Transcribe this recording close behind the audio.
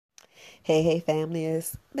Hey, family,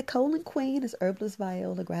 it's Nicole and Queen. It's Herbalist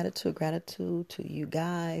Viola. Gratitude to you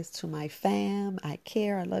guys, to my fam. I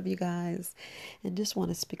care. I love you guys. And just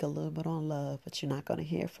want to speak a little bit on love, but you're not going to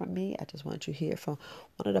hear from me. I just want you to hear from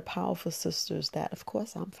one of the powerful sisters that, of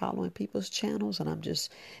course, I'm following people's channels and I'm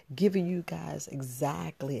just giving you guys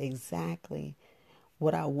exactly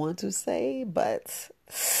what I want to say, but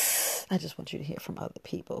I just want you to hear from other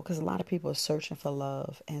people because a lot of people are searching for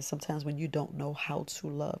love. And sometimes when you don't know how to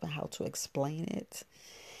love and how to explain it,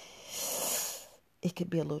 it could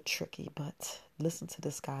be a little tricky. But listen to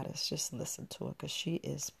this goddess. Just listen to her because she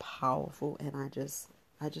is powerful and I just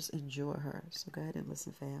enjoy her. So go ahead and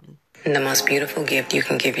listen, family. The most beautiful gift you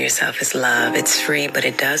can give yourself is love. It's free, but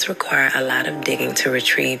it does require a lot of digging to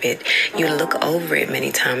retrieve it. You look over it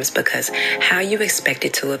many times because how you expect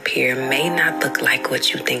it to appear may not look like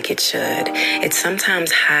what you think it should. It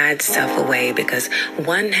sometimes hides self away because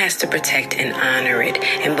one has to protect and honor it.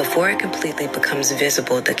 And before it completely becomes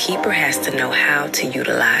visible, the keeper has to know how to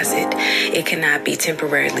utilize it. It cannot be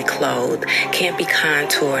temporarily clothed, can't be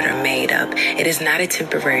contoured or made up. It is not a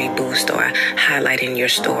temporary boost or a highlight in your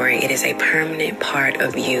story. It is a permanent part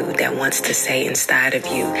of you that wants to stay inside of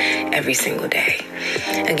you every single day.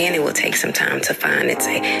 Again, it will take some time to find it's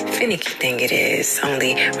a finicky thing it is,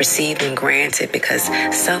 only received and granted because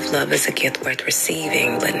self-love is a gift worth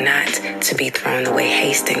receiving, but not to be thrown away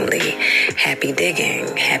hastily. Happy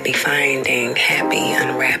digging, happy finding, happy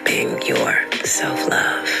unwrapping your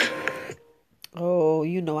self-love. Oh,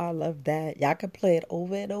 I love that. Y'all can play it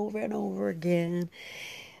over and over and over again.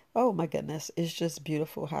 Oh my goodness, it's just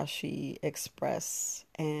beautiful how she express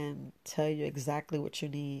and tell you exactly what you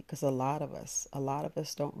need because a lot of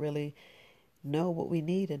us don't really know what we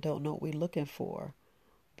need and don't know what we're looking for,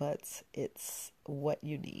 but it's what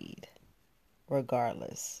you need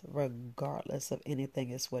regardless of anything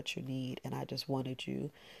is what you need. And I just wanted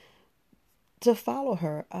you to follow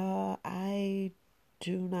her. I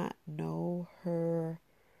do not know her.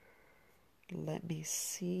 Let me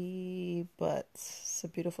see, but it's a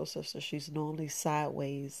beautiful sister. She's normally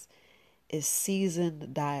sideways. Is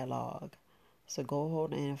seasoned dialogue. So go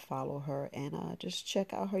ahead and follow her and just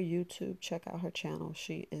check out her YouTube. Check out her channel.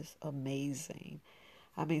 She is amazing.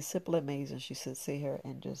 I mean, simply amazing. She should sit here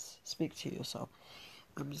and just speak to you. So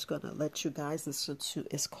I'm just going to let you guys listen to.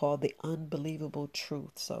 It's called The Unbelievable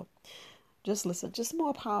Truth. So just listen. Just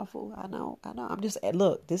more powerful. I know. I'm just,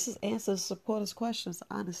 look, this is answers supporters' questions,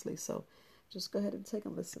 honestly. So just go ahead and take a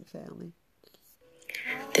listen, family.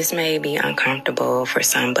 This may be uncomfortable for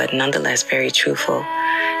some, but nonetheless very truthful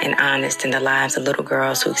and honest in the lives of little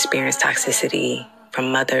girls who experience toxicity from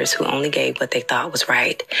mothers who only gave what they thought was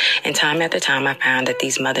right. And time after time, I found that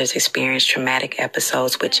these mothers experienced traumatic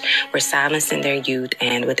episodes which were silenced in their youth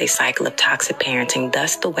and with a cycle of toxic parenting,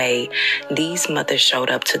 thus the way these mothers showed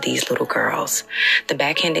up to these little girls. The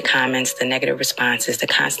backhanded comments, the negative responses, the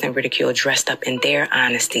constant ridicule dressed up in their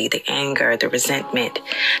honesty, the anger, the resentment,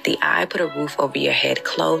 the I put a roof over your head,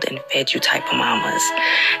 clothed and fed you type of mamas.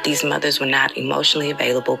 These mothers were not emotionally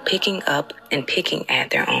available, picking up and picking at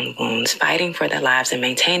their own wounds, fighting for their lives and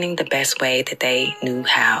maintaining the best way that they knew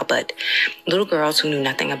how. But little girls who knew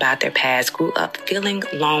nothing about their past grew up feeling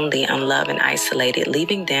lonely, unloved, and isolated,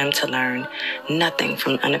 leaving them to learn nothing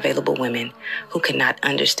from unavailable women who could not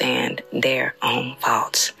understand their own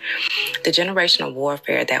faults. The generational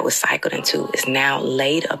warfare that was cycled into is now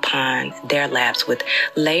laid upon their laps with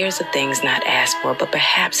layers of things not asked for, but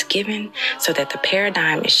perhaps given so that the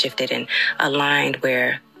paradigm is shifted and aligned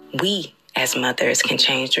where we as mothers can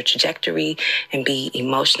change their trajectory and be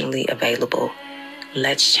emotionally available.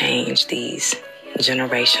 Let's change these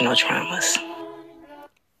generational traumas.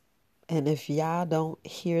 And if y'all don't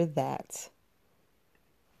hear that,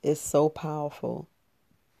 it's so powerful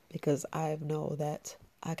because I know that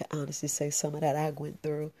I can honestly say some of that I went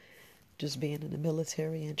through just being in the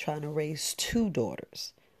military and trying to raise two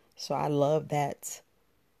daughters. So I love that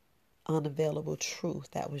unavailable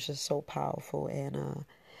truth. That was just so powerful. And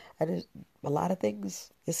I just, a lot of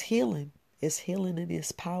things is healing. It's healing in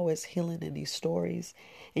His power. It's healing in these stories.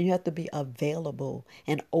 And you have to be available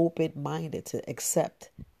and open-minded to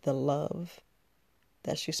accept the love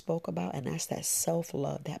that she spoke about. And that's that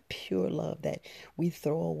self-love, that pure love that we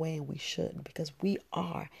throw away and we shouldn't, because we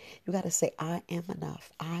are. You got to say, I am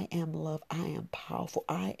enough. I am love. I am powerful.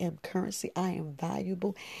 I am currency. I am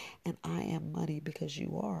valuable. And I am money because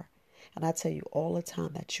you are. And I tell you all the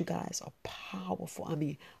time that you guys are powerful. I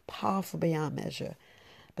mean, powerful beyond measure.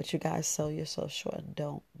 But you guys sell yourself short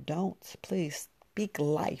and don't. Please speak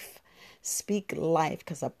life. Speak life,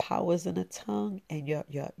 because the power is in the tongue, and your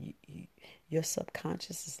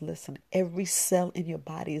subconscious is listening. Every cell in your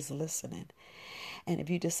body is listening. And if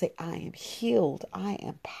you just say, I am healed, I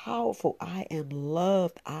am powerful, I am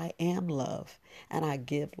loved, I am love, and I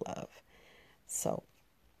give love. So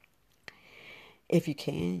if you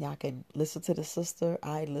can, y'all can listen to the sister.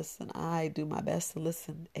 I listen. I do my best to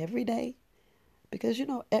listen every day because,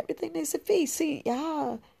 everything needs to feed. See,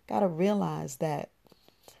 y'all got to realize that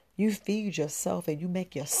you feed yourself and you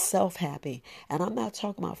make yourself happy. And I'm not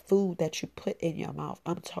talking about food that you put in your mouth.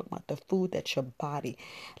 I'm talking about the food that your body,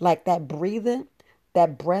 like that breathing,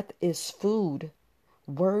 that breath is food.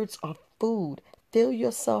 Words are food. Fill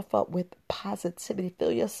yourself up with positivity.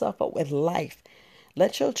 Fill yourself up with life.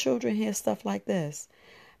 Let your children hear stuff like this.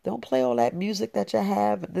 Don't play all that music that you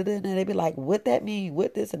have, and they be like, what that mean?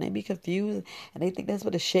 What this? And they be confused, and they think that's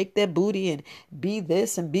what to shake their booty and be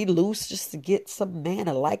this and be loose just to get some man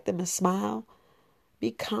to like them and smile. Be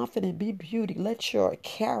confident, be beauty. Let your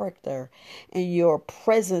character and your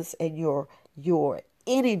presence and your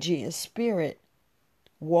energy and spirit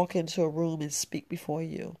walk into a room and speak before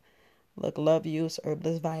you. Look, love you. It's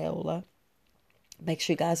Herbalist Viola. Make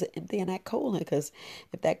sure you guys are emptying that colon, because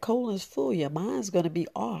if that colon is full, your mind's going to be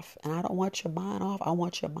off. And I don't want your mind off. I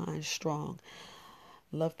want your mind strong.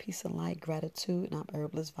 Love, peace, and light, gratitude. And I'm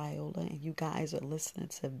Herbalist Viola. And you guys are listening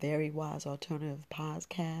to Very Wise Alternative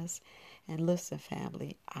Podcast. And listen,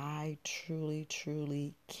 family, I truly,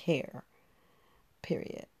 truly care.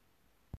 Period.